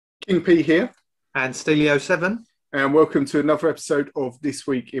King P here. And Steelio7. And welcome to another episode of This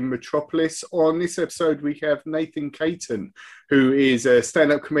Week in Metropolis. On this episode, we have Nathan Caton, who is a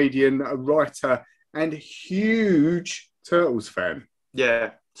stand-up comedian, a writer, and a huge Turtles fan. Yeah,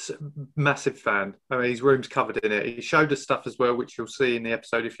 massive fan. I mean, his room's covered in it. He showed us stuff as well, which you'll see in the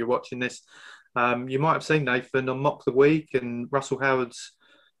episode if you're watching this. You might have seen Nathan on Mock the Week and Russell Howard's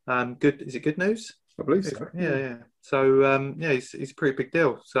Good. Is it Good News? I believe so. Yeah. So, he's a pretty big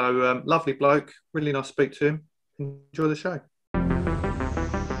deal. So, lovely bloke. Really nice to speak to him. Enjoy the show.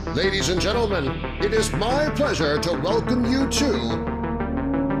 Ladies and gentlemen, it is my pleasure to welcome you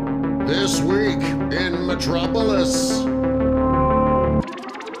to This Week in Metropolis.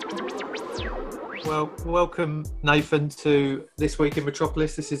 Well, welcome, Nathan, to This Week in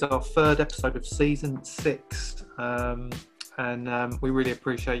Metropolis. This is our third episode of Season 6. And we really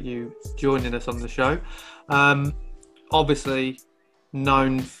appreciate you joining us on the show. Obviously,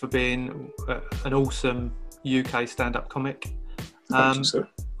 known for being an awesome UK stand-up comic. Thank you, sir.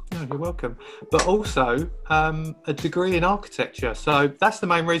 No, you're welcome. But also a degree in architecture. So that's the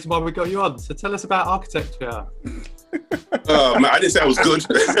main reason why we got you on. So tell us about architecture. Man, I didn't say I was good.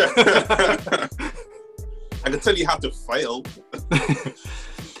 I can tell you how to fail.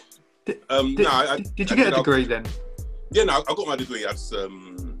 Did you get a degree then? Yeah, no, I got my degree.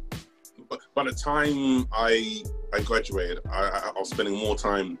 By the time I graduated, I was spending more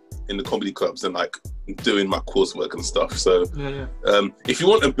time in the comedy clubs than like doing my coursework and stuff. So if you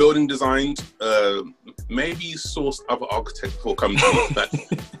want a building designed, maybe source other architects before coming to me. But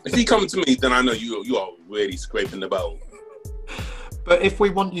if you come to me, then I know you are really scraping the barrel. But if we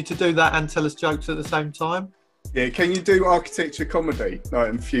want you to do that and tell us jokes at the same time? Yeah, can you do architecture comedy? Like,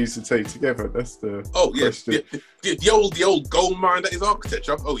 and fuse the two together? That's the question. Yeah. The old gold mine that is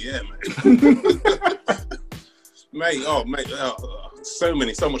architecture. Oh yeah, man. mate,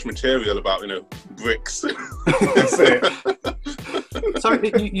 so much material about, bricks. That's it. So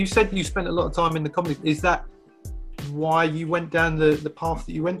you said you spent a lot of time in the comedy. Is that why you went down the path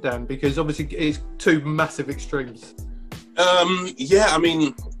that you went down? Because obviously it's two massive extremes.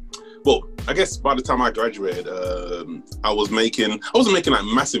 Well, I guess by the time I graduated, I wasn't making like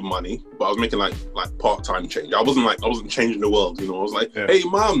massive money, but I was making like part-time change. I wasn't changing the world, I was like, Hey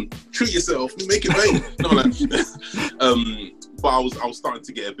mom, treat yourself, make it rain. But I was starting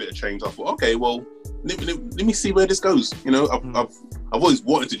to get a bit of change. I thought, okay, well, let me see where this goes. I've always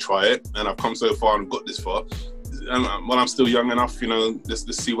wanted to try it, and I've come so far and got this far. And when I'm still young enough, let's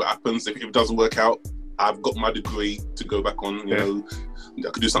see what happens. If it doesn't work out, I've got my degree to go back on. I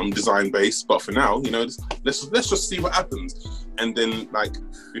could do something design based, but for now, let's just see what happens. And then, like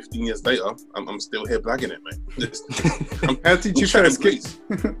 15 years later, I'm still here blagging it, mate. How did you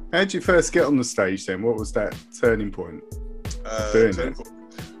first get on the stage then? What was that turning point?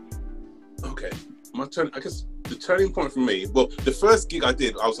 Okay, I guess the turning point for me. Well, the first gig I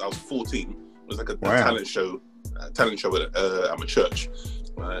did, I was 14. It was like a talent show at my church.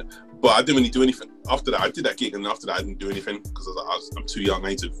 But I didn't really do anything. After that, I did that gig, and after that, I didn't do anything because I'm too young.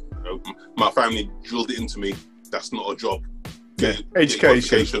 My family drilled it into me. That's not a job.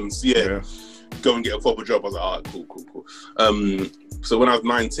 Education. Go and get a proper job. I was like, all right, cool. So when I was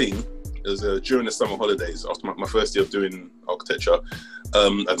 19, it was during the summer holidays after my first year of doing architecture.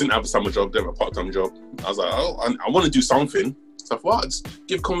 I didn't have a summer job, didn't have a part-time job. I was like, I want to do something. So I thought, just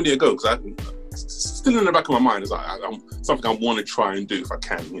give comedy a go, because still in the back of my mind is like something I want to try and do if I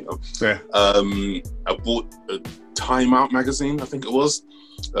can, I bought a Time Out magazine, I think it was.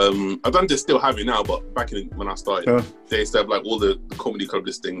 I don't still have it now, but back when I started, they used to have like all the comedy club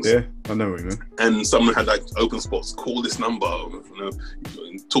listings. Yeah, I know what you mean. And someone had like open spots. Call this number,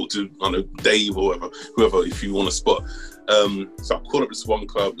 talk to Dave or whoever if you want a spot. So I called up this one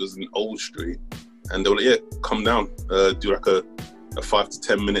club. It was in Old Street, and they were like, come down, do like a 5 to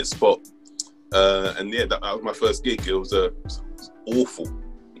 10 minute spot. That was my first gig. It was awful.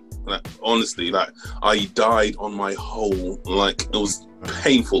 Like, honestly, I died on my hole. Like, it was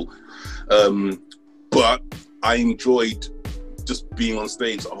painful. But I enjoyed just being on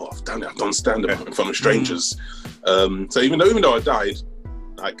stage. Oh, I've done it. I've done stand-up in front of strangers. So even though I died,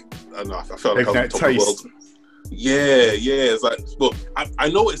 like, I don't know, I felt like I was on top of the world. Yeah. It's like, well, I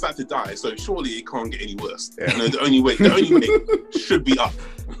know what it's like to die, so surely it can't get any worse. The only way should be up.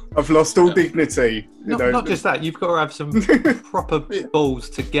 I've lost all dignity. Not just that, you've got to have some proper balls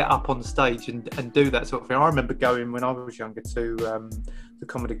to get up on stage and do that sort of thing. I remember going when I was younger to the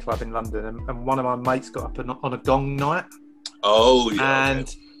comedy club in London, and one of my mates got up on a gong night. Oh yeah.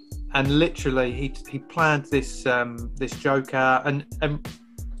 And literally he planned this joke out, and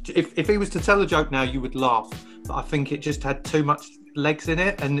if he was to tell a joke now, you would laugh. But I think it just had too much. legs in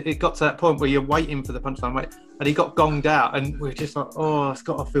it, and it got to that point where you're waiting for the punchline, and he got gonged out, and we're just like, oh, it's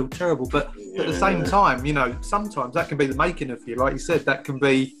got to feel terrible. But at the same time, you know, sometimes that can be the making of you. Like you said, that can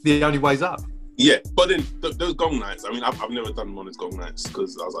be the only ways up. Yeah, but then those gong nights, I mean, I've never done one of those gong nights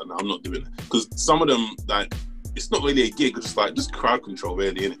because I was like, no, I'm not doing it. Because some of them, like, it's not really a gig, it's just crowd control,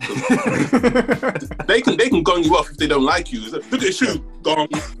 really, innit? they can gong you off if they don't like you. It's like, look at the shoe, gong.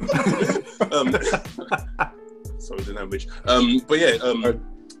 Sorry, the language. But yeah,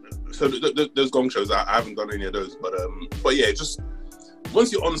 so those gong shows, I haven't done any of those. But yeah, just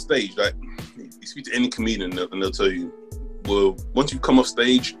once you're on stage, like, you speak to any comedian and they'll tell you, well, once you come off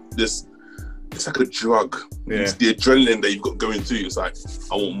stage, it's like a drug. Yeah. It's the adrenaline that you've got going through you. It's like,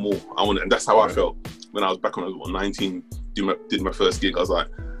 I want more. I want it. And that's how I felt when I was back when I was 19, did my first gig. I was like,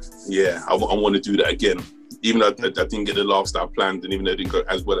 yeah, I want to do that again. Even though I didn't get the laughs that I planned, and even though it didn't go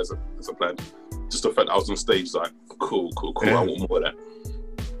as well as I planned. Just the fact that I was on stage, like, cool. Yeah. I want more of that.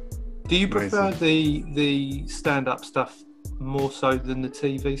 Do you prefer the stand-up stuff more so than the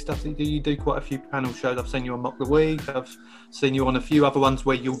TV stuff? Do you do quite a few panel shows? I've seen you on Mock the Week. I've seen you on a few other ones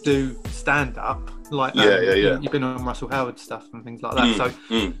where you'll do stand-up. Like, you've been on Russell Howard stuff and things like that.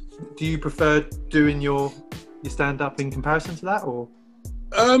 Do you prefer doing your stand-up in comparison to that, or?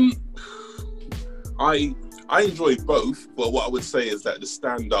 I enjoy both, but what I would say is that the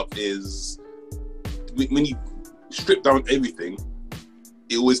stand-up is, when you strip down everything,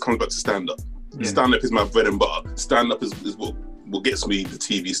 it always comes back to stand-up. Yeah. Stand-up is my bread and butter. Stand-up is what gets me the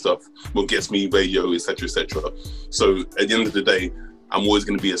TV stuff, what gets me radio, etc., etc. So at the end of the day, I'm always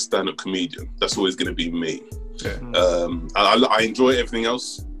going to be a stand-up comedian. That's always going to be me. Yeah. I enjoy everything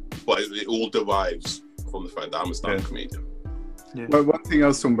else, but it all derives from the fact that I'm a stand-up comedian. Yeah. Well, one thing I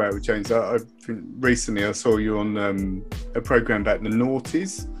was talking about with James, I think recently I saw you on a program about the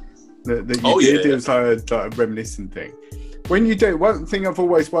noughties that you did. It was like a reminiscent thing. When you do, one thing I've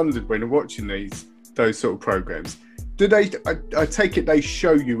always wondered when watching those sort of programs, do they? I take it they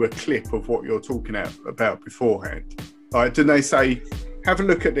show you a clip of what you're talking about beforehand. Like, do they say, have a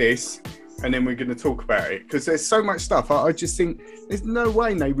look at this, and then we're going to talk about it? Because there's so much stuff. I just think there's no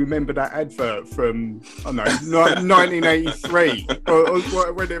way they remember that advert from, I don't know, 1983 or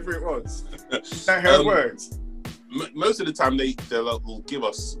whenever it was. Is that how it works? Most of the time they'll give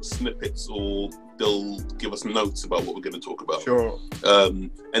us snippets, or they'll give us notes about what we're going to talk about. Sure. And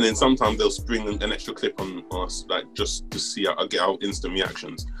then sometimes they'll spring an extra clip on us, like, just to see get our instant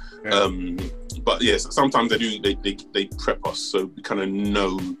reactions. Yeah. But yes, sometimes they prep us, so we kind of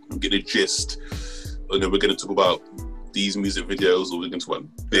know and get a gist. And then we're going to talk about these music videos, or we're going to talk about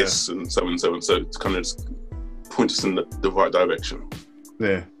this and so and so and so, to kind of just point us in the right direction.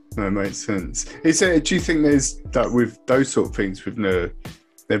 Yeah. That makes sense. Do you think there's that with those sort of things with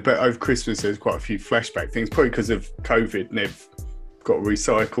over Christmas there's quite a few flashback things, probably because of COVID, and they've got to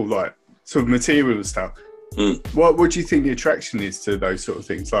recycle like sort of material and stuff. What do you think the attraction is to those sort of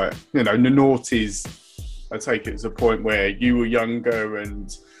things? Like, you know, the noughties, I take it as a point where you were younger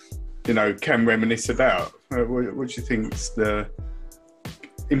and, you know, can reminisce about. What do you think is the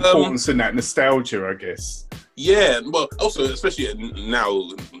importance in that nostalgia, I guess? Yeah, well, also, especially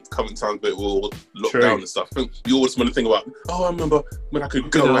now, coming times where we're all locked down and stuff, I think you always want to think about, I remember when I could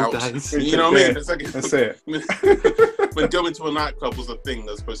go out. Days. You know what I mean? It's like, that's it. When going to a nightclub was a thing,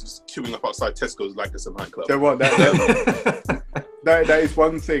 as opposed to just queuing up outside Tesco's like it's a nightclub. So what? That is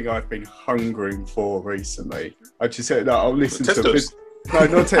one thing I've been hungering for recently. I just said that I'll listen to Tesco's. No,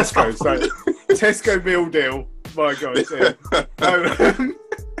 not Tesco's. Like, Tesco meal deal. My God. Yeah.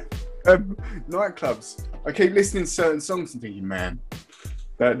 Nightclubs. I keep listening to certain songs and thinking, man,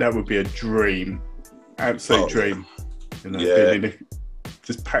 that would be a dream, absolute dream. You know, being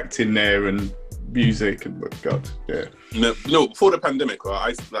just packed in there and music and God, yeah. No, before the pandemic,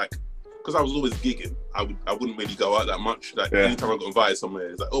 right, because I was always gigging. I wouldn't really go out that much. Like anytime I got invited somewhere,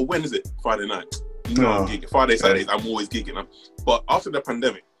 it's like, oh, when is it? Friday night. You know, I'm gigging. Friday, Saturdays, I'm always gigging. But after the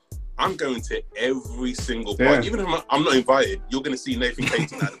pandemic, I'm going to every single party. Yeah. Even if I'm not invited, you're going to see Nathan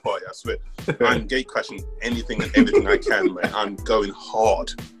Caton at the party, I swear. I'm gate crashing anything and everything I can, man. I'm going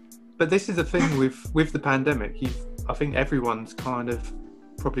hard. But this is the thing with the pandemic. I think everyone's kind of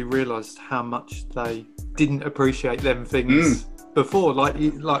probably realised how much they didn't appreciate them things before. I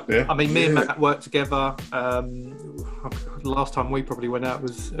mean, me and Matt worked together. Last time we probably went out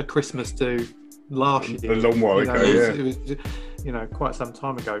was a Christmas do last year. A long while ago, it was, you know, quite some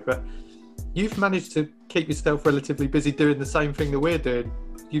time ago. But you've managed to keep yourself relatively busy doing the same thing that we're doing.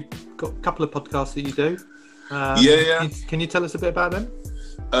 You've got a couple of podcasts that you do. Can you tell us a bit about them?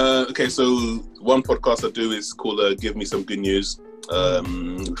 Okay, so one podcast I do is called Give Me Some Good News.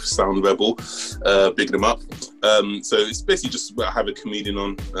 Sound Rebel, bigging them up. So it's basically just about having a comedian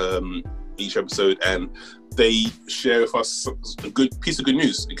on each episode, and they share with us a good piece of good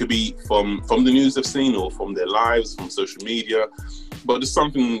news. It could be from the news they've seen, or from their lives, from social media, but just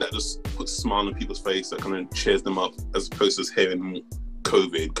something that just puts a smile on people's face, that kind of cheers them up, as opposed to hearing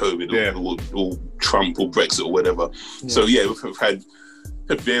COVID, or Trump or Brexit or whatever. Yeah. So yeah, we've had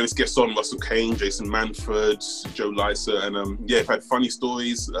various guests on: Russell Kane, Jason Manford, Joe Lycer, and we've had funny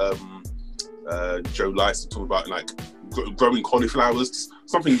stories. Joe Lycer talking about like growing cauliflowers,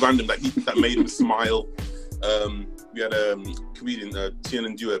 something random that made him smile. We had a comedian,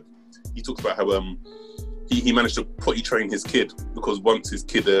 Tiernan Dueb. He talks about how he managed to potty train his kid, because once his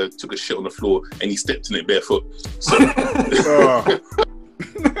kid took a shit on the floor and he stepped in it barefoot. So,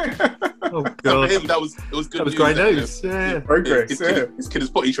 oh god, for him, it was good. That was great news. Yeah, progress. His kid is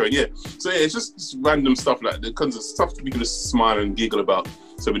potty trained. Yeah. So yeah, it's just random stuff like the kinds of stuff we can just smile and giggle about,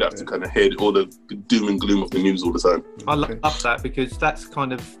 so we don't have to kind of hear all the doom and gloom of the news all the time. I love that, because that's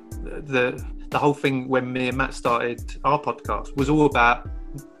kind of the whole thing when me and Matt started our podcast was all about,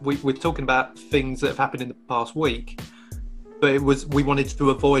 we're talking about things that have happened in the past week, but we wanted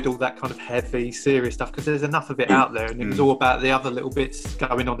to avoid all that kind of heavy, serious stuff, because there's enough of it out there, and it was all about the other little bits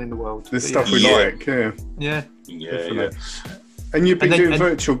going on in the world. The stuff we like, yeah. And you've been doing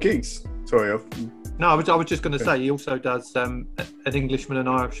virtual gigs. Sorry, no, I was just going to say, he also does an Englishman, an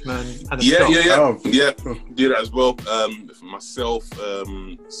Irishman, and a Scot. Do that as well. For myself,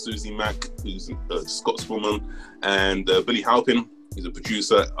 Susie Mack, who's a Scotswoman, and Billy Halpin, he's a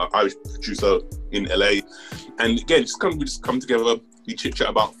producer, Irish producer in LA. And again, we just come together, we chit chat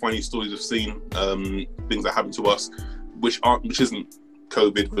about funny stories we've seen, things that happened to us, which isn't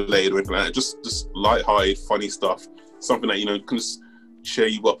COVID related or anything like that. Just light-hearted, funny stuff, something that can just cheer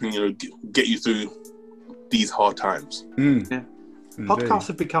you up and get you through these hard times. Yeah, podcasts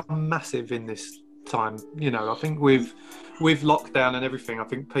have become massive in this time. I think with lockdown and everything, I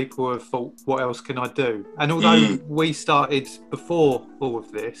think people have thought, what else can I do? And although we started before all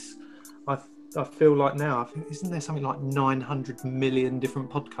of this, I feel like now, I think, isn't there something like 900 million different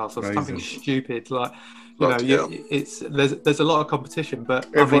podcasts or something stupid? Like, there's a lot of competition, but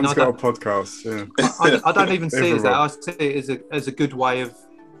everyone's got a podcast. Yeah. I don't even see it as that. I see it as a good way of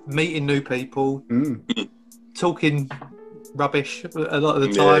meeting new people, talking rubbish a lot of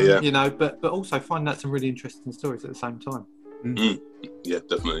the time, but also finding out some really interesting stories at the same time. Yeah,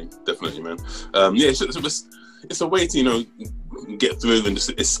 definitely, man. It's a way to get through and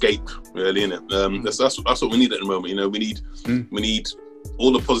just escape, really, innit? That's what we need at the moment. We need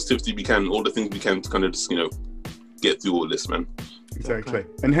all the positivity we can, all the things we can to kind of just get through all this, man. Exactly.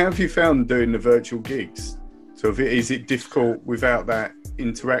 And how have you found doing the virtual gigs? So is it difficult without that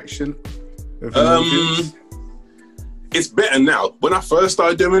interaction of an audience? It's better now. When I first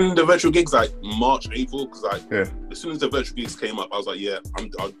started doing the virtual gigs, like March, April, because as soon as the virtual gigs came up, I was like,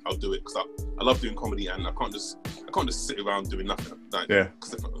 I'll do it, because I love doing comedy, and I can't just sit around doing nothing.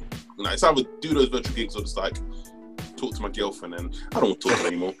 Cause it's either do those virtual gigs or just talk to my girlfriend, and I don't want to talk to her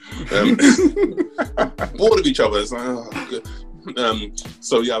anymore. Bored of each other. It's like, good.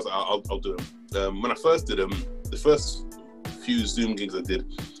 So yeah, I was like, I'll do them. When I first did them, the first few Zoom gigs I did,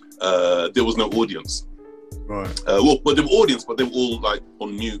 there was no audience. Right. But they were audience, but they were all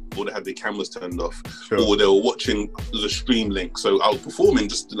on mute, or they had their cameras turned off, or they were watching the stream link. So I was performing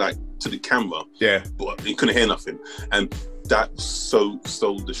just to the camera, but you couldn't hear nothing, and that was so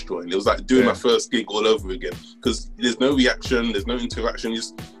destroying. It was like doing my first gig all over again, because there's no reaction, there's no interaction.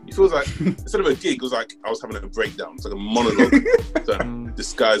 It feels like instead of a gig, it was like I was having a breakdown. It's like a monologue. So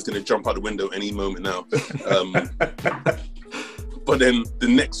this guy's gonna jump out the window any moment now. But then the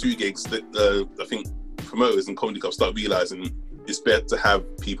next few gigs, that I think promoters and comedy clubs start realizing it's better to have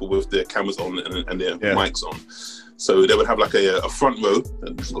people with their cameras on and their mics on. So they would have a front row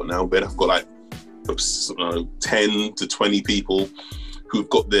that we've got now, where I've got 10 to 20 people who've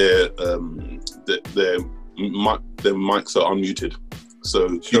got their mics are unmuted, so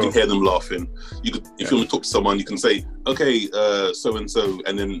you can hear them laughing. You could, if you want to talk to someone, you can say, okay, so and so,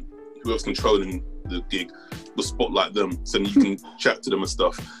 and then whoever's controlling the gig will spotlight them, so then you can chat to them and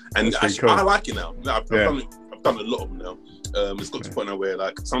stuff. And I like it now. I've done a lot of them now. It's got to the point now where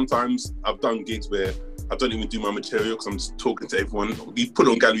sometimes I've done gigs where I don't even do my material because I'm just talking to everyone. You put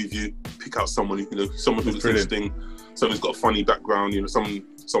it on Gallery View, pick out someone someone who looks interesting, someone who's got a funny background,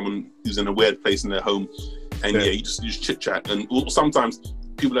 someone who's in a weird place in their home, and you just chit chat. And sometimes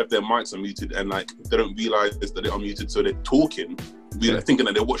people have their mics unmuted and they don't realize that they're unmuted, so they're talking, thinking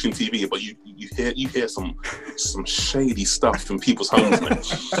that they're watching TV, but you hear some shady stuff from people's homes, man.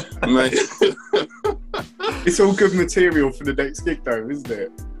 It's all good material for the next gig, though, isn't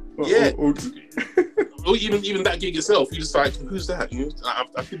it? Yeah. Or even that gig itself, you just like, who's that? You know,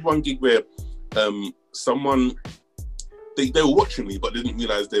 I did one gig where someone they were watching me, but didn't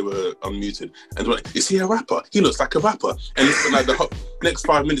realize they were unmuted, and they're like, "Is he a rapper? He looks like a rapper." And it's been like the next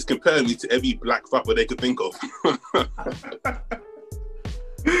 5 minutes comparing me to every black rapper they could think of.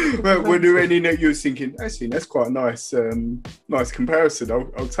 Well, were there any that you were thinking, actually, that's quite a nice comparison.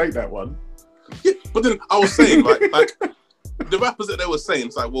 I'll take that one. Yeah, but then I was saying, like the rappers that they were saying,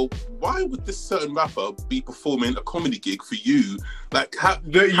 it's like, well, why would this certain rapper be performing a comedy gig for you? Like, how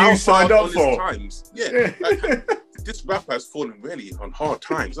signed up for? Times? Yeah. Like, this rapper has fallen really on hard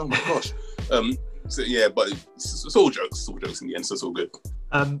times. Oh my gosh. So yeah, but it's all jokes. It's all jokes in the end, so it's all good.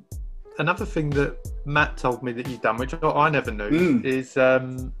 Another thing that Matt told me that you've done, which I never knew, is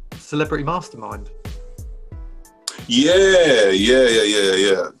Celebrity Mastermind. Yeah.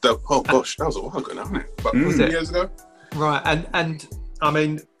 Oh gosh, that was a while ago now, wasn't it? About 3 years ago. Right, and I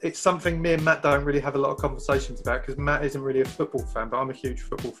mean, it's something me and Matt don't really have a lot of conversations about because Matt isn't really a football fan, but I'm a huge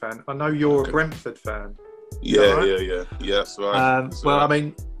football fan. I know you're a Brentford fan. Yeah, right? Yeah, that's right. Well, I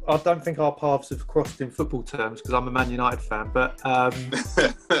mean, I don't think our paths have crossed in football terms because I'm a Man United fan, but from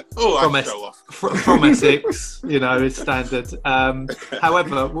Essex, you know, it's standard.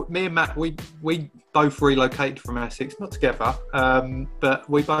 However, me and Matt, we both relocated from Essex, not together, but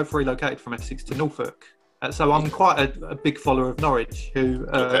we both relocated from Essex to Norfolk. So I'm quite a big follower of Norwich, who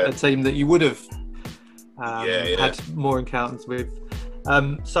a team that you would have had more encounters with.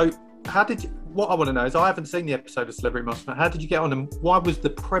 So how did you, what I want to know is, I haven't seen the episode of Celebrity Mastermind. How did you get on, and why was the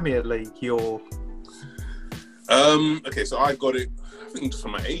Premier League your... Okay, so I got it, I think just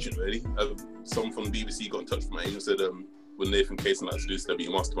from my agent, really. Someone from the BBC got in touch with my agent and said, when Nathan Caton likes to do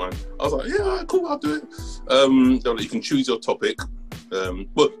Celebrity Mastermind, I was like, yeah, cool, I'll do it. They were like, you can choose your topic.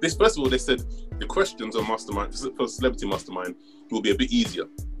 Well, first of all, they said the questions on Mastermind, for Celebrity Mastermind, will be a bit easier.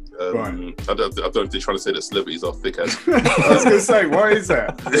 Right. I don't know if they're trying to say that celebrities are thick as. I was going to say, why is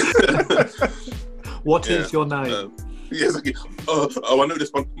that? What is your name? Yeah, it's like, I know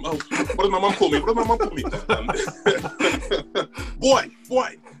this one. Oh, what does my mum call me?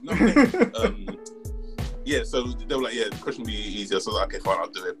 Boy. No, yeah, so they were like, yeah, the question will be easier. So I was like, okay, fine, I'll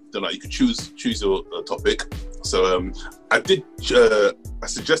do it. They're like, you can choose your topic. So I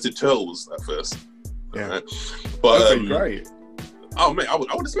suggested turtles at first. Yeah, right? But that'd be great. Oh mate, I would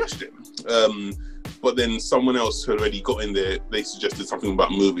have smashed it. But then someone else who already got in there, they suggested something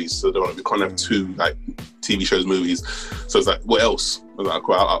about movies. So they're like, we can't have two like TV shows, movies. So it's like, what else? I was like,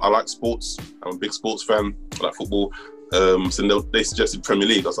 well, I like sports. I'm a big sports fan. I like football. So they suggested Premier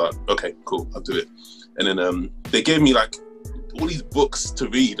League. I was like, okay, cool, I'll do it. And then they gave me like all these books to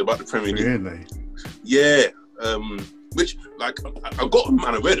read about the Premier League. Really? Yeah. Which like I got them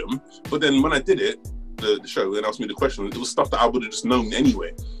and I read them, but then when I did it, the show, and asked me the question, it was stuff that I would have just known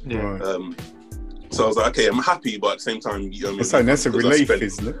anyway. Yeah. Right. So I was like, okay, I'm happy, but at the same time, you know, that's a relief,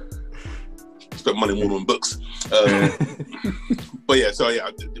 isn't it? Spent money more on books. But yeah, so yeah,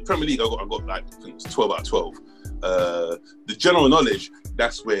 the Premier League, I got like, I think it was 12 out of 12. The general knowledge,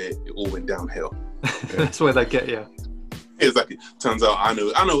 that's where it all went downhill. That's where they get you. Exactly. Turns out I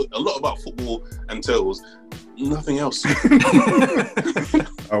know a lot about football and turtles, nothing else.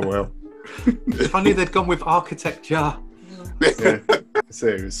 Oh well. If only they'd gone with architecture. Yeah. So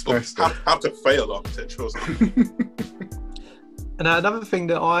it was smashed up. How to fail architecture or something. And another thing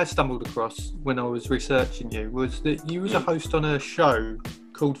that I stumbled across when I was researching you was that you was a host on a show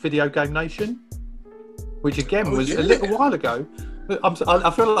called Video Game Nation, which again was a little while ago.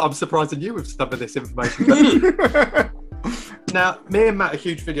 I feel like I'm surprising you with some of this information. But now, me and Matt are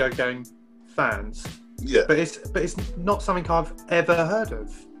huge video game fans. Yeah. But it's not something I've ever heard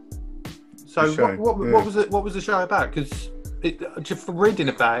of. So what was the show about? Because just from reading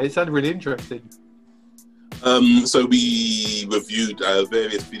about it sounded really interesting. So we reviewed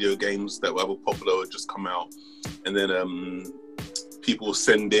various video games that were either popular or just come out, and then people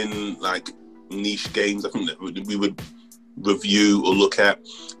send in like niche games. I think that we would review or look at,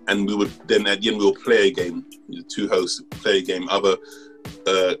 and we would then at the end we'll play a game. The two hosts play a game either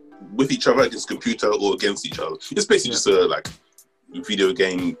with each other against computer or against each other. It's basically just a like video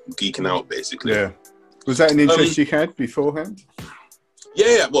game geeking out, basically. Yeah. Was that an interest you had beforehand?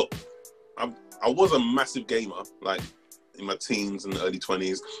 Yeah. Well, I was a massive gamer, like in my teens and early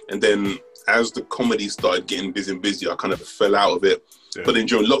 20s, and then as the comedy started getting busy and busier, I kind of fell out of it. Yeah. But then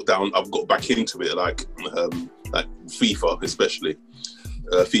during lockdown, I've got back into it, like FIFA, especially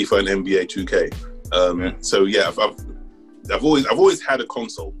FIFA and NBA 2K. So yeah, I've always had a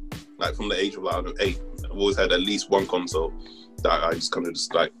console, like from the age of like, I don't know, 8. I've always had at least one console that I just kind of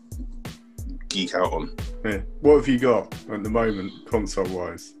like geek out on. Yeah. What have you got at the moment,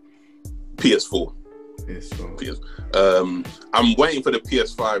 console-wise? PS4. PS4. I'm waiting for the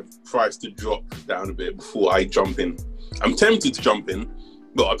PS5 price to drop down a bit before I jump in. I'm tempted to jump in,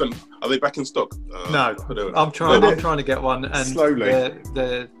 but I don't. Are they back in stock? No, I'm trying to get one, and slowly.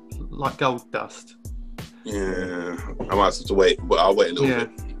 They're like gold dust. Yeah, I might have to wait, but I'll wait a little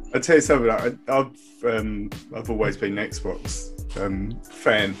bit. I'll tell you something. I've always been an Xbox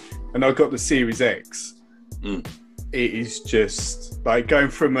fan, and I got the Series X. It is just like going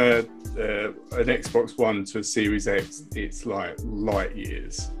from an Xbox One to a Series X. It's like light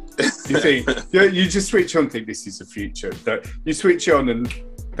years. You think you just switch on, think this is the future. You switch on and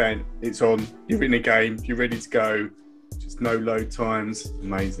then it's on. You're in a game. You're ready to go. Just no load times.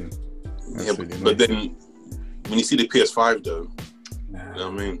 Amazing. Yeah, but then when you see the PS5 though, you know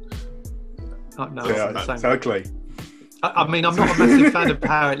what I mean? No, it's ugly. I mean, I'm not a massive fan of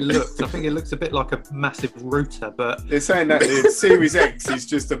how it looks. I think it looks a bit like a massive router, but they're saying that the Series X is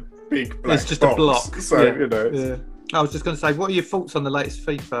just a big black it's just box, a block. So you know. Yeah. I was just going to say, what are your thoughts on the latest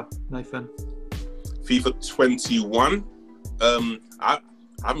FIFA, Nathan? FIFA 21. I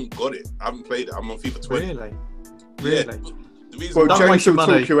haven't got it. I haven't played it. I'm on FIFA 20. Really? Yeah, well, Don't James waste your will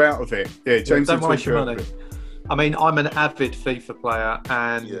money. talk you out of it. Yeah, James don't will waste talk you your out money. of it. I mean, I'm an avid FIFA player,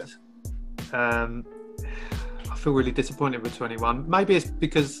 and I feel really disappointed with 21. Maybe it's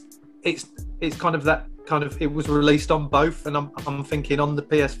because it's kind of that kind of. It was released on both, and I'm thinking on the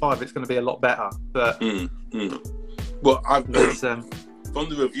PS5 it's going to be a lot better. But well, from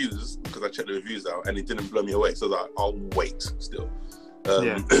the reviews, because I checked the reviews out, and it didn't blow me away. So I was like, I'll wait still.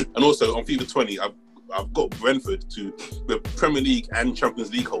 And also on FIFA 20, I've got Brentford to the Premier League and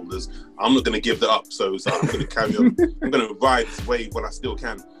Champions League holders. I'm not going to give that up. So I'm going to carry on. I'm going to ride this wave when I still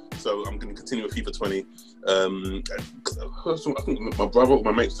can. So I'm going to continue with FIFA 20. I think my brother or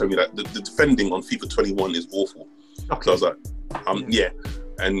my mates told me that the defending on FIFA 21 is awful. Okay. So I was like,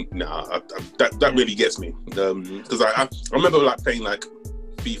 and that really gets me because I remember like playing like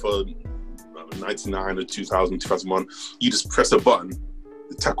FIFA 99 or 2000, 2001. You just press a button,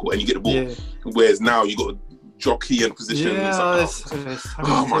 tackle, and you get the ball. Yeah. Whereas now you got to jockey and position. Yeah,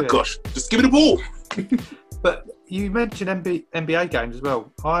 oh my gosh, just give me the ball. But you mentioned NBA games as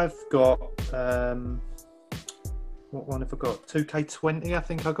well. I've got what one have I got? 2K20. I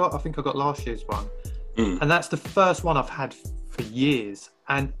think I got last year's one, and that's the first one I've had for years.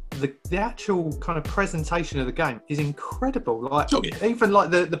 And the actual kind of presentation of the game is incredible. Like even like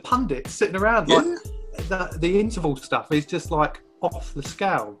the pundits sitting around, like the interval stuff is just like off the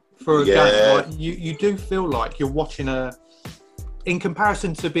scale for a game. Like you do feel like you're watching in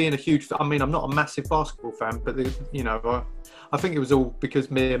comparison to being a huge. I mean, I'm not a massive basketball fan, but I think it was all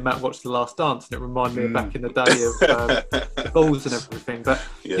because me and Matt watched The Last Dance, and it reminded me of back in the day of balls and everything. But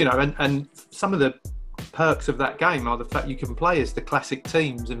and some of the perks of that game are the fact you can play as the classic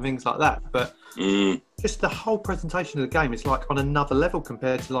teams and things like that. But just the whole presentation of the game is like on another level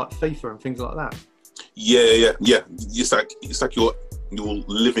compared to like FIFA and things like that. Yeah. It's like you're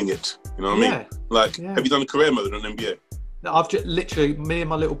living it. You know what I mean? Like, have you done a career mode on NBA? I've just literally, me and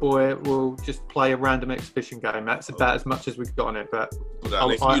my little boy will just play a random exhibition game. That's about as much as we've got on it, but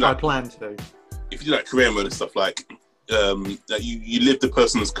I plan to. If you do like career mode and stuff, like you live the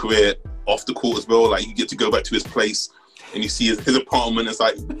person's career off the court as well. Like you get to go back to his place and you see his apartment. It's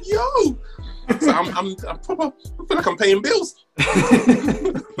like, yo, so I'm proper. I feel like I'm paying bills.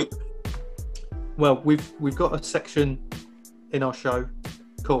 Well, we've got a section in our show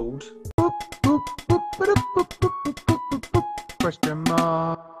called Question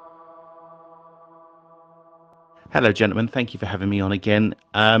Mark. Hello, gentlemen. Thank you for having me on again.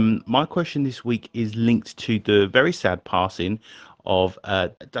 My question this week is linked to the very sad passing of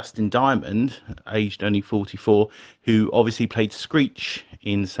Dustin Diamond, aged only 44, who obviously played Screech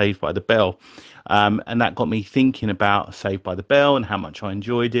in Saved by the Bell. And that got me thinking about Saved by the Bell and how much I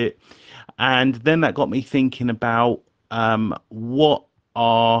enjoyed it. And then that got me thinking about what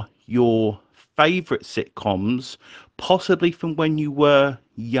are your favourite sitcoms, possibly from when you were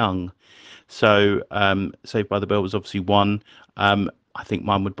young. So Saved by the Bell was obviously one. I think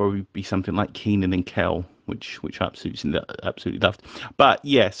mine would probably be something like Keenan and Kel, which I absolutely loved. But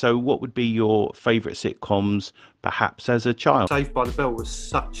yeah, so what would be your favourite sitcoms, perhaps as a child? Saved by the Bell was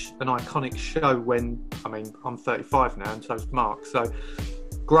such an iconic show when, I mean, I'm 35 now and so's Mark. So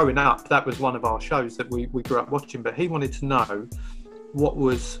growing up, that was one of our shows that we grew up watching. But he wanted to know what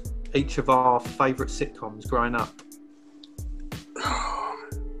was each of our favourite sitcoms growing up.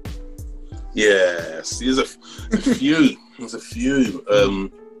 Yes, there's a few. There's a few.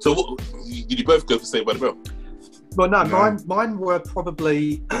 So what, did you both go for Saved by the Bell? Well, no. Mine were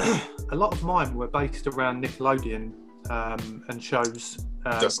probably a lot of mine were based around Nickelodeon and shows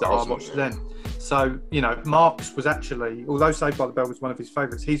that I watched then. So, you know, Mark's was actually, although Saved by the Bell was one of his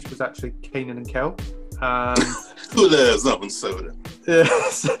favourites, his was actually Keenan and Kel. Who there's nothing soda.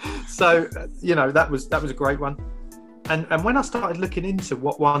 So, you know, that was a great one. And when I started looking into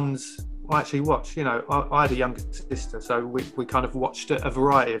what ones I actually watched, you know, I had a younger sister, so we kind of watched a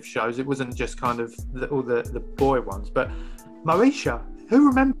variety of shows. It wasn't just kind of all the boy ones. But Moesha, who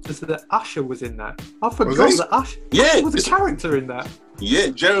remembers that Usher was in that? I forgot that Usher was a character in that. Yeah,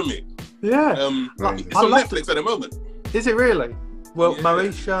 Jeremy. Yeah. It's on Netflix at the moment. Is it really? Well, yeah.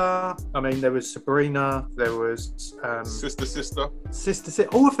 Moesha, I mean, there was Sabrina, there was... Sister.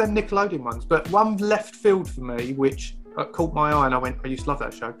 All of them Nickelodeon ones. But one left field for me, which caught my eye, and I used to love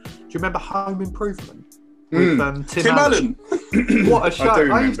that show. Do you remember Home Improvement? With Tim Allen. What a show.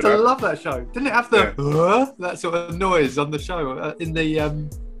 I used to love that show. Didn't it have the that sort of noise on the show in the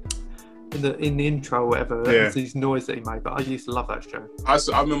intro or whatever? There was this noise that he made, but I used to love that show.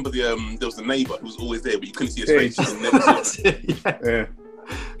 I remember there was the neighbour who was always there, but you couldn't see his face. Yeah.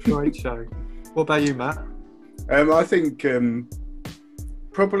 Great show. What about you, Matt? I think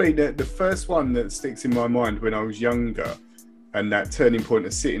probably the first one that sticks in my mind when I was younger, and that turning point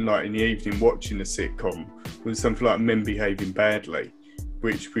of sitting like in the evening watching a sitcom, was something like Men Behaving Badly,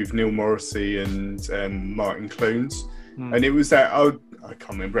 which with Neil Morrissey and Martin Clunes. And it was that, I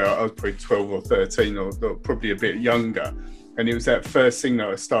can't remember, I was probably 12 or 13 or probably a bit younger. And it was that first thing that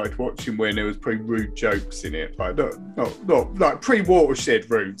I started watching when there was pretty rude jokes in it. Like not like pre-Watershed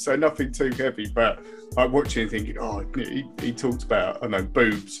rude, so nothing too heavy, but like watching and thinking, oh, he talked about, I don't know,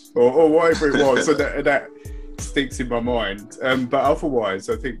 boobs or whatever it was. So that sticks in my mind. But otherwise,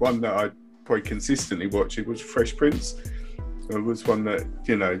 I think one that I probably consistently watched was Fresh Prince. It was one that,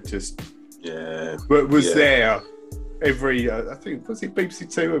 you know, just was there every, I think, was it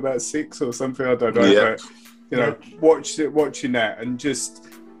BBC Two about 6 or something? I don't know. But, you know, watching that and just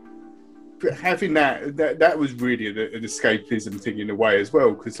having that was really an escapism thing in a way as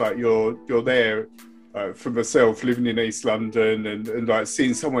well, because like you're there for myself living in East London and like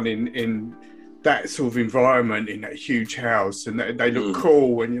seeing someone in that sort of environment in that huge house and they look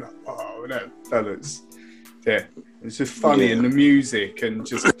cool and you're like, oh, that looks, it's just funny and the music and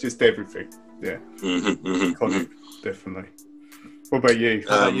just everything. Iconic, definitely. What about you?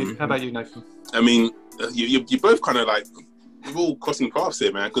 How about you, Nathan? I mean, you both kind of like, we're all crossing paths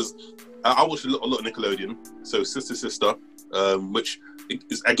here, man, because I watched a lot of Nickelodeon. So Sister, which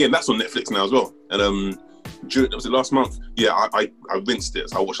is, again, that's on Netflix now as well. And was it last month? Yeah, I rinsed it.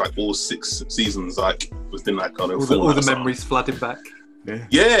 So I watched like all 6 seasons, like within like kind of all the memories flooded back.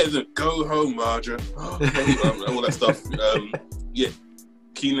 Yeah, go home, Roger. All that stuff.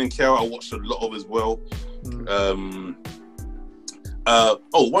 Keenan and Kel, I watched a lot of as well.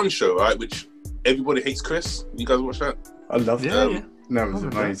 One show, right, which Everybody Hates Chris. You guys watch that? I loved it. That was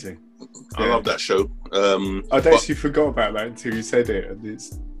amazing. I love that show. I'd actually forgot about that until you said it, and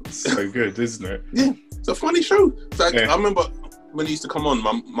it's so good, isn't it? Yeah, it's a funny show. It's like, I remember when it used to come on,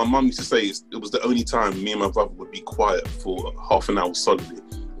 my mum used to say it was the only time me and my brother would be quiet for half an hour solidly.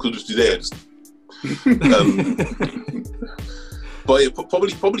 Could just be there. But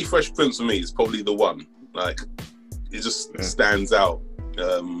probably Fresh Prince for me is probably the one. Like, it just stands out.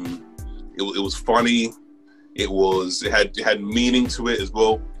 It was funny. It had meaning to it as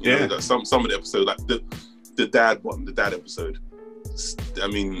well. You know, like some of the episodes, like the dad episode. I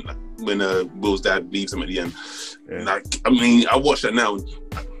mean, when Will's dad leaves him at the end. Like, I mean, I watch that now.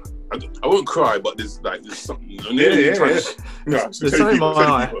 I won't cry, but there's something. There's something in my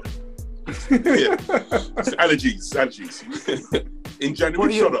eye. Allergies. In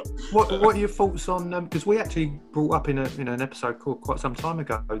January, what are your thoughts on? Because we actually brought up in an episode called quite some time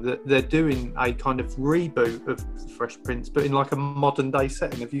ago that they're doing a kind of reboot of Fresh Prince, but in like a modern day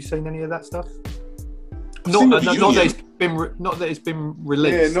setting. Have you seen any of that stuff? Not that it's been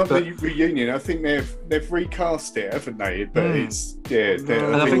released. Yeah, not the reunion. I think they've recast it, haven't they? But it's I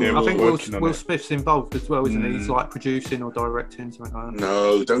think Will Smith's involved as well, isn't he? He's like producing or directing something like that.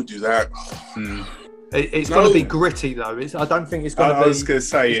 No, don't do that. It's going to be gritty though. I don't think it's going to be. I was going to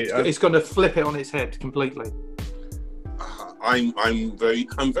say it's going to flip it on its head completely. I'm very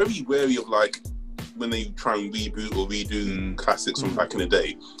wary of like when they try and reboot or redo classics from back in the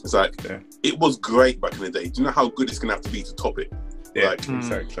day. It's like it was great back in the day. Do you know how good it's going to have to be to top it? Yeah, like,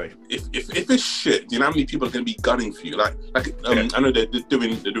 exactly. If it's shit, do you know how many people are going to be gunning for you? Like I know they're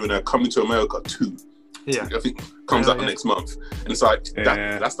doing a Coming to America 2. Yeah, I think comes out next month, and it's like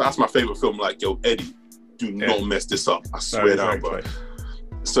that's my favorite film. Like, yo, Eddie, do not mess this up. I swear down, bro.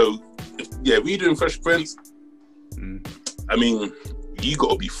 So, redoing Fresh Prince. I mean, you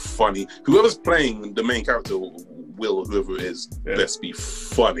got to be funny. Whoever's playing the main character, Will, or whoever it is, best be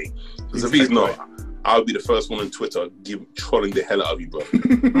funny. Because if he's not, I'll be the first one on Twitter trolling the hell out of you, bro.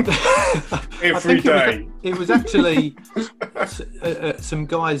 Every day. It was actually some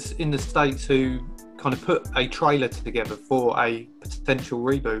guys in the States who kind of put a trailer together for a potential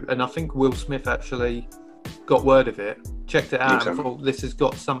reboot, and I think Will Smith actually got word of it, checked it out, and thought this has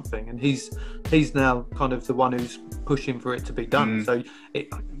got something, and he's now kind of the one who's pushing for it to be done. So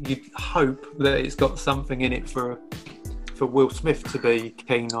you'd hope that it's got something in it for Will Smith to be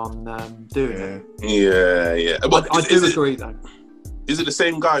keen on doing it. Yeah. But I do agree, though. Is it the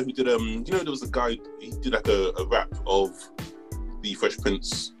same guy who did you know, there was a guy, he did like a rap of the Fresh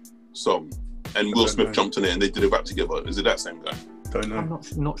Prince song, and Will Smith jumped on it and they did a rap together? Is it that same guy? Don't know. I'm not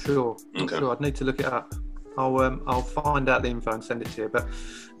sure. Not sure. I'd need to look it up. I'll find out the info and send it to you. But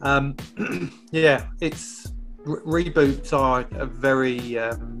yeah, it's reboots are a very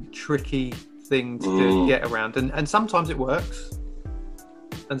tricky thing to get around, and sometimes it works,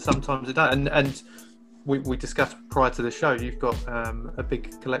 and sometimes it doesn't. And we discussed prior to the show, you've got a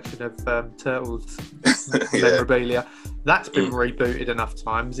big collection of Turtles memorabilia that's been rebooted enough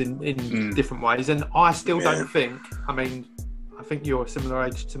times in different ways, and I still don't think. I mean, I think you're a similar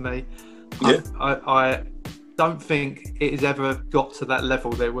age to me. I don't think it has ever got to that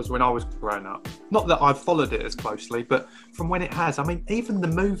level that it was when I was growing up. Not that I've followed it as closely, but from when it has. I mean, even the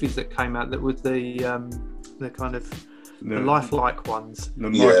movies that came out that were the kind of the lifelike ones,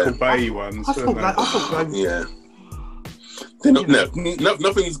 the Michael Bay ones. I thought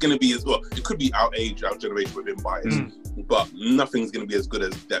nothing's going to be as well. It could be our age, our generation, within bias, but nothing's going to be as good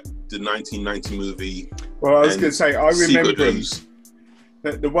as the 1990 movie. Well, I was going to say, I remember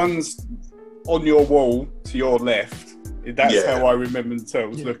the ones on your wall to your left. That's how I remember the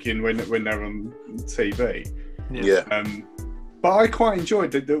Turtles looking when they're on TV. But I quite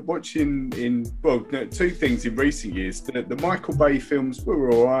enjoyed watching two things in recent years. The Michael Bay films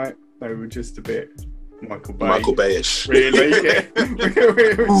were all right. They were just a bit Michael Bay-ish. Really? Yeah. Which could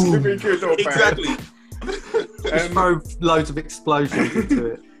be good or bad. Exactly. Throw loads of explosions into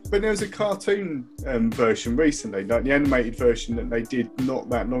it. But there was a cartoon version recently, like the animated version that they did not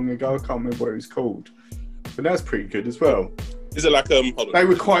that long ago. I can't remember what it was called. But that was pretty good as well. Is it like They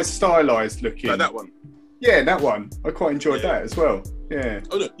were quite stylized looking. Like that one? Yeah, that one. I quite enjoyed that as well. Yeah.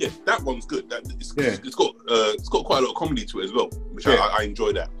 Oh no, yeah, that one's good. It's got quite a lot of comedy to it as well, which I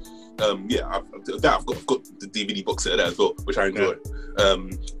enjoy that. I've got the DVD box set of that as well, which I enjoy.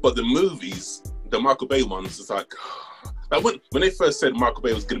 But the movies, the Michael Bay ones, it's like when they first said Michael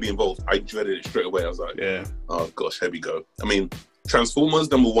Bay was going to be involved, I dreaded it straight away. I was like, oh gosh, here we go. I mean, Transformers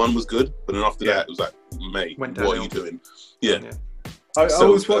 #1 was good, but then after that, it was like, mate, what are you doing? I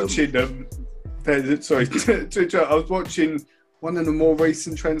was watching sorry, I was watching one of the more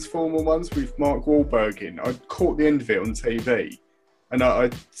recent Transformer ones with Mark Wahlberg in. I caught the end of it on TV, and I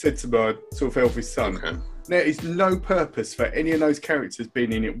said to my sort of eldest son, there is no purpose for any of those characters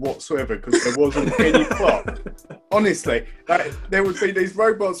being in it whatsoever, because there wasn't any plot. Honestly, there would be these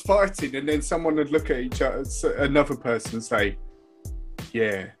robots fighting, and then someone would look at each other, another person, and say,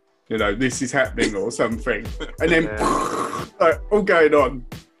 "Yeah, you know, this is happening," or something, and then all going on,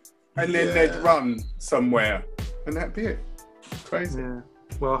 and then they'd run somewhere, and that'd be it. Crazy. Yeah.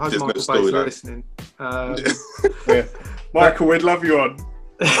 Well, I hope Michael Bay's listening. Michael, we'd love you on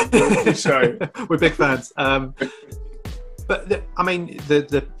the show. We're big fans. But I mean,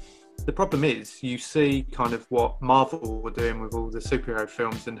 the problem is, you see kind of what Marvel were doing with all the superhero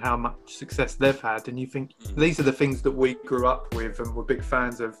films and how much success they've had, and you think these are the things that we grew up with and were big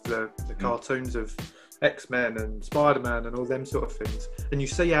fans of, the cartoons of X-Men and Spider-Man and all them sort of things, and you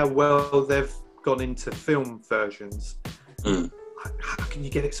see how well they've gone into film versions. How can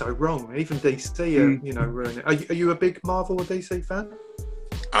you get it so wrong? Even DC ruin it. Are you a big Marvel or DC fan?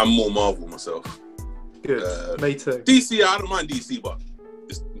 I'm more Marvel myself. Good. Me too. DC, I don't mind DC, but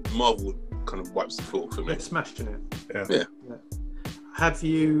it's Marvel kind of wipes the floor for me. It's smashing it. Yeah. Have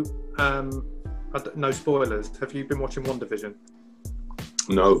you, no spoilers, have you been watching WandaVision?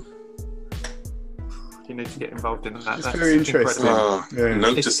 No. You need to get involved in that. It's very interesting.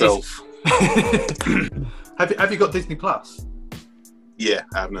 Note to self. Have you got Disney Plus? Yeah,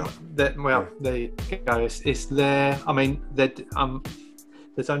 I have now. There you go. It's there. I mean,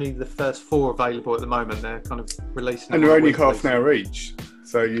 there's only the first 4 available at the moment. They're kind of releasing, and they're only half an hour each,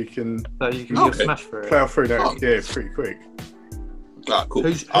 so you can just smash through it. Plow through that, pretty quick. Ah, cool.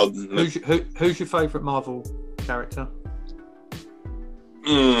 Who's your favourite Marvel character?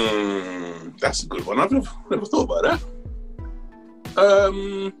 That's a good one. I've never thought about that.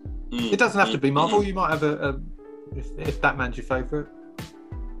 It doesn't have to be Marvel. You might have if Batman's your favourite.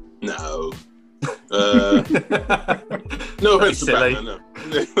 No. No offense to Batman, no.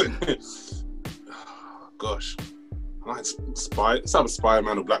 Gosh. I like it's either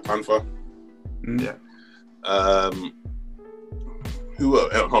Spider-Man or Black Panther. Yeah. Who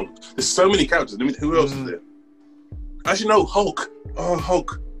else? There's so many characters. I mean, who else is there? Actually, no, Hulk. Oh,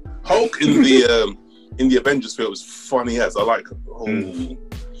 Hulk. Hulk in the Avengers film was funny as. I like.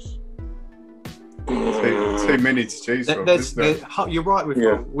 Too many to choose from. You're right with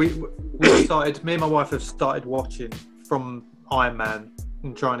Hulk. We started. Me and my wife have started watching from Iron Man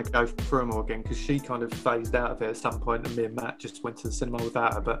and trying to go through them all again because she kind of phased out of it at some point, and me and Matt just went to the cinema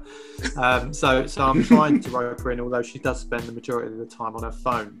without her. But so I'm trying to rope her in, although she does spend the majority of the time on her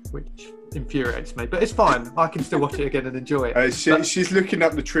phone, which infuriates me. But it's fine. I can still watch it again and enjoy it. She's looking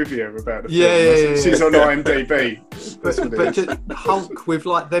up the trivia about it. Yeah. She's on IMDb. but just Hulk with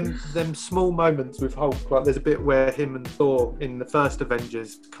like them small moments with Hulk. Like there's a bit where him and Thor in the first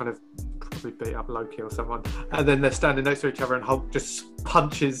Avengers kind of probably beat up Loki or someone, and then they're standing next to each other, and Hulk just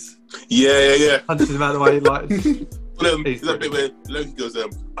punches. Punches him out of the way. Like there's that bit where Loki goes,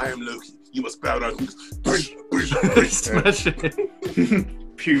 "I am Loki. You must bow down." Smash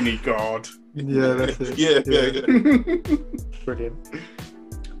it. Puny god. Yeah, that's it. Yeah. Brilliant.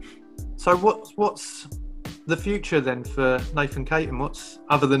 So what's the future then for Nathan Caton? What's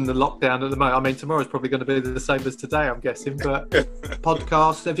other than the lockdown at the moment? I mean, tomorrow's probably going to be the same as today, I'm guessing. But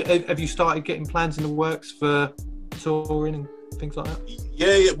podcasts, have you started getting plans in the works for touring and things like that?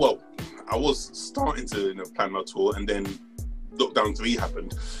 Yeah. Well, I was starting to plan my tour, and then lockdown 3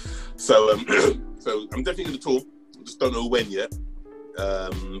 happened. So so I'm definitely going to tour. I just don't know when yet.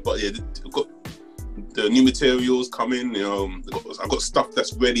 But yeah, I've got the new materials coming. I've got stuff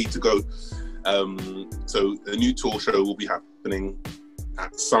that's ready to go. So a new tour show will be happening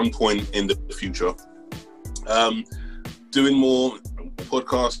at some point in the future. Doing more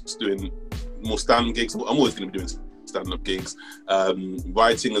podcasts, doing more stand-up gigs. I'm always going to be doing stand-up gigs.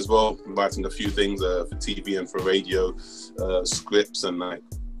 Writing as well. Writing a few things for TV and for radio, scripts and like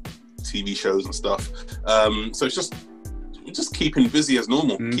TV shows and stuff. So it's just keeping busy as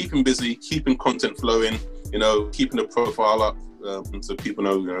normal. Keeping busy, keeping content flowing. Keeping the profile up. So people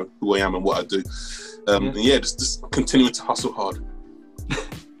know, who I am and what I do. And just continuing to hustle hard.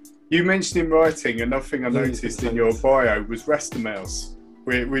 You mentioned in writing, another thing I noticed in your bio was Rasta Mouse,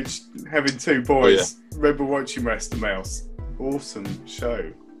 which having 2 boys, remember watching Rasta Mouse. Awesome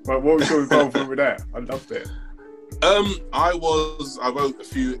show. What was your involvement with that? I loved it. I wrote a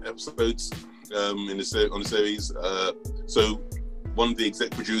few episodes on the series. So one of the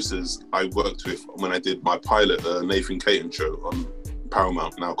exec producers I worked with when I did my pilot, Nathan Caton show on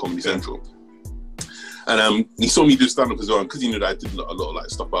Paramount, now Comedy Central. And he saw me do stand-up as well, because he knew that I did a lot of like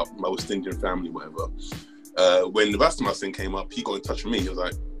stuff about my West Indian family, whatever. When the Rastamas thing came up, he got in touch with me. He was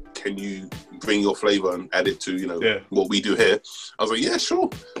like, can you bring your flavour and add it to, what we do here? I was like, yeah, sure.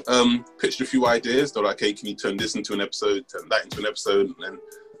 Pitched a few ideas. They're like, hey, can you turn this into an episode, turn that into an episode? And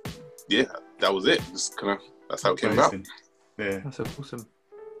then, that was it. Just kind of, that's how it came about. Yeah, that's awesome.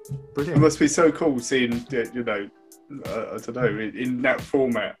 Brilliant. It must be so cool seeing, I don't know, in that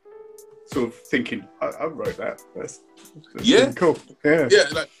format, sort of thinking, I wrote that. That's really cool. Yeah.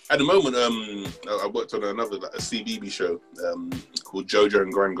 Like at the moment, I worked on another a CBB show called Jojo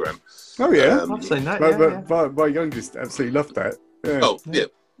and Gran Gran. Oh yeah, I've seen that. My youngest absolutely loved that. Yeah. Oh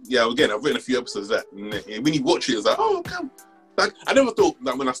yeah. Again, I've written a few episodes of that. And when you watch it, it's like, oh, come. Like I never thought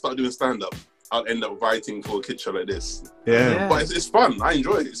that when I started doing stand up, I'll end up writing for a kid show like this. Yeah. But it's fun. I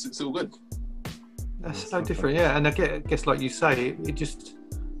enjoy it. It's all good. That's so different, and I guess like you say,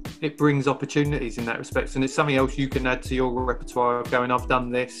 it brings opportunities in that respect, and it's something else you can add to your repertoire of going, I've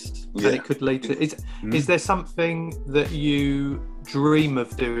done this, and it could lead to. Is there something that you dream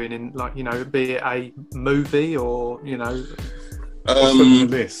of doing in, like, be it a movie or, what's on the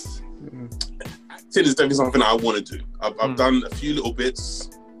list? Acting is definitely something I want to do. I've done a few little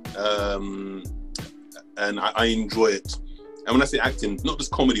bits. And I enjoy it. And when I say acting, not just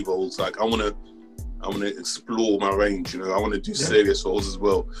comedy roles, like I want to explore my range. I want to do serious roles as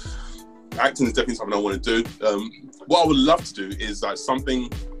well. Acting is definitely something I want to do. What I would love to do is like something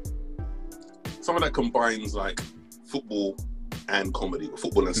that combines like football and comedy, or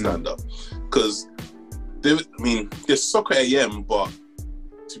football and stand-up. Because there's Soccer AM, but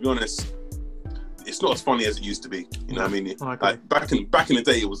to be honest, it's not as funny as it used to be. You know what I mean? Like back in the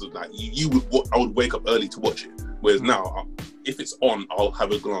day, it was like I would wake up early to watch it. Whereas now, if it's on, I'll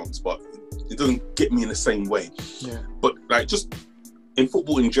have a glance, but it doesn't get me in the same way. Yeah. But like just in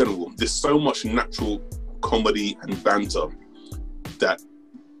football in general, there's so much natural comedy and banter that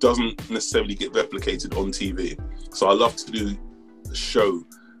doesn't necessarily get replicated on TV. So I love to do a show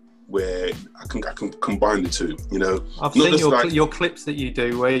where I can combine the two. You know, I've seen your clips that you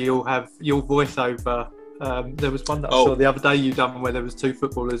do where you'll have your voiceover. There was one that I saw the other day you done where there was two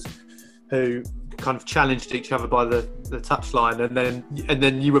footballers who kind of challenged each other by the touchline, and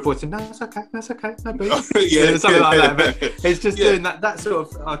then you were voicing, no, that's okay, no beef. Something like that. But it's just doing that sort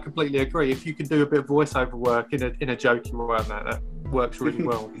of. I completely agree. If you can do a bit of voiceover work in a joking way, that works really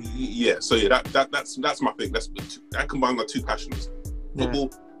well. Yeah. So that's my thing. That combines my two passions: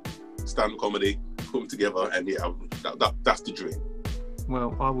 football, stand-up comedy. Put them together, and that's the dream.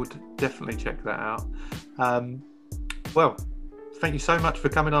 Well, I would definitely check that out. Well, thank you so much for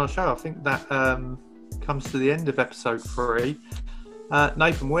coming on our show. I think that comes to the end of episode 3.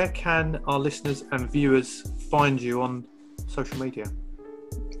 Nathan, where can our listeners and viewers find you on social media?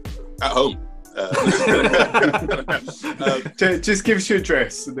 At home. Just give us your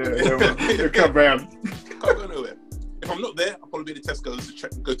address and they'll come round. Can't go nowhere. If I'm not there, I'll probably be at Tesco's.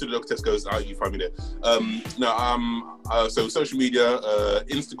 Go to the local Tesco's. You find me there. So social media,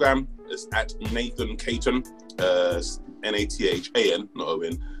 Instagram is at Nathan Caton, Nathan, not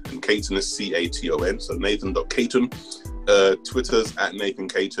O-N, and Caton is Caton. So Nathan.Caton. Twitter's at Nathan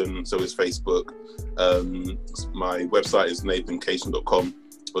Caton. So is Facebook. My website is nathancaton.com.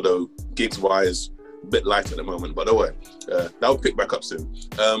 Although gigs-wise, a bit light at the moment, but that'll pick back up soon.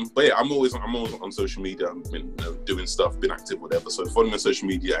 But yeah, I'm always on social media. I've been doing stuff, been active, whatever. So follow me on social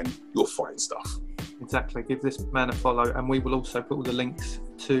media, and you'll find stuff. Exactly. Give this man a follow, and we will also put all the links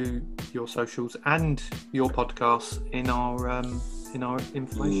to your socials and your podcasts in our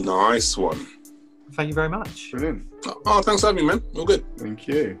information. Nice one. Thank you very much. Brilliant. Oh, thanks for having me, man. All good. Thank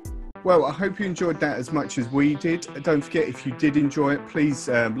you. Well, I hope you enjoyed that as much as we did. Don't forget, if you did enjoy it, please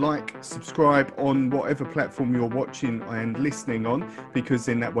like, subscribe on whatever platform you're watching and listening on, because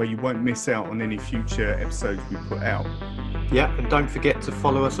in that way you won't miss out on any future episodes we put out. Yeah, and don't forget to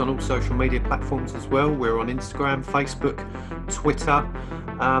follow us on all social media platforms as well. We're on Instagram, Facebook, Twitter,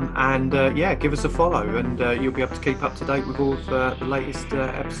 and give us a follow, and you'll be able to keep up to date with all of the latest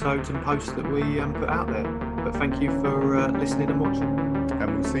episodes and posts that we put out there. But thank you for listening and watching.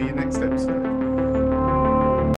 And we'll see you next episode.